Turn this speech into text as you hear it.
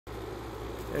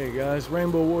Hey guys,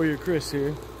 Rainbow Warrior Chris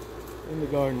here, in the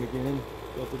garden again.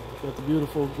 Got the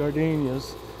beautiful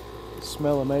gardenias. They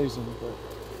smell amazing, but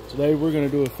today we're going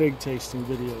to do a fig tasting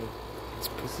video.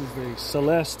 This is the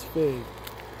Celeste fig.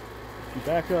 If you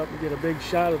back up and get a big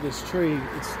shot of this tree,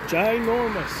 it's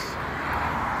ginormous.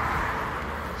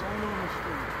 Ginormous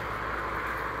tree.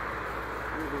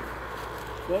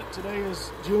 But today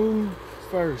is June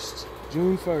 1st.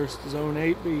 June 1st, Zone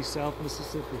 8B, South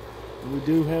Mississippi. And we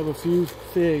do have a few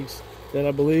figs that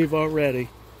I believe are ready.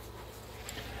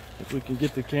 If we can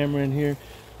get the camera in here,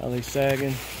 are they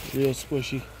sagging? Real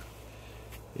squishy.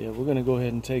 Yeah, we're gonna go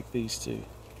ahead and take these two.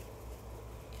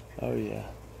 Oh yeah.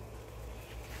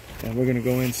 And we're gonna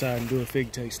go inside and do a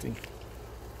fig tasting.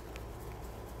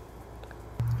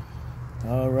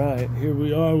 All right, here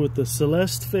we are with the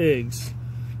Celeste figs.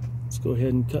 Let's go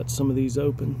ahead and cut some of these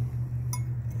open.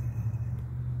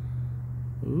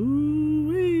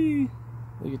 Ooh-wee.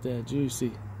 Look at that,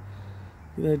 juicy.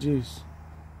 Look at that juice.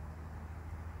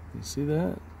 You see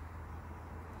that?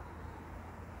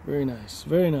 Very nice,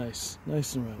 very nice.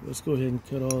 Nice and right. Let's go ahead and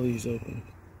cut all these open.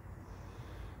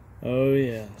 Oh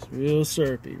yeah, it's real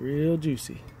syrupy, real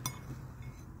juicy.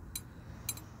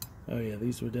 Oh yeah,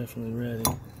 these were definitely ready.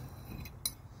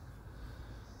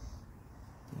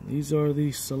 And these are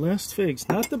the Celeste figs.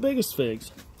 Not the biggest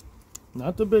figs.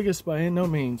 Not the biggest by no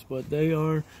means, but they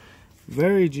are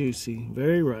very juicy,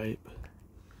 very ripe.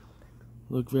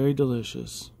 Look very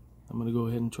delicious. I'm gonna go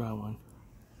ahead and try one.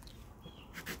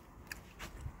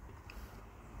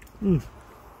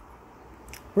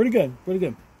 Pretty good, pretty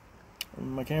good.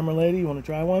 My camera lady, you wanna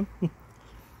try one?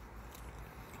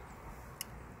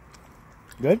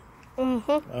 Good?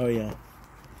 Oh yeah.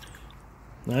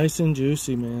 Nice and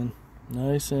juicy, man.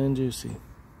 Nice and juicy.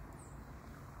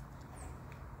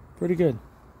 Pretty good.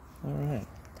 All right.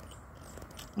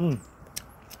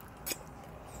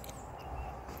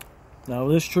 Now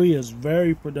this tree is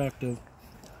very productive.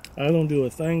 I don't do a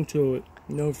thing to it.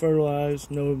 No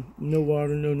fertilize, no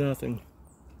water, no nothing.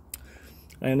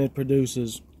 And it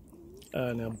produces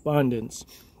an abundance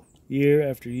year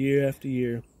after year after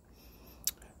year.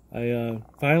 I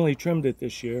finally trimmed it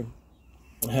this year.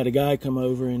 I had a guy come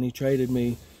over and he traded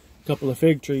me a couple of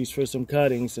fig trees for some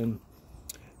cuttings, and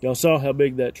y'all saw how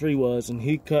big that tree was, and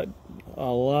he cut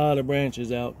a lot of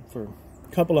branches out for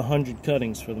a couple of 100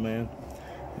 cuttings for the man.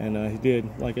 And he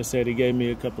did, like I said, he gave me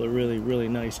a couple of really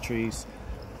nice trees.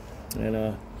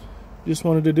 And just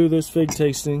wanted to do this fig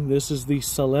tasting. This is the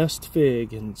Celeste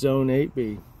fig in Zone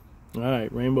 8B. All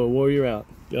right, Rainbow Warrior out.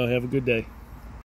 Y'all have a good day.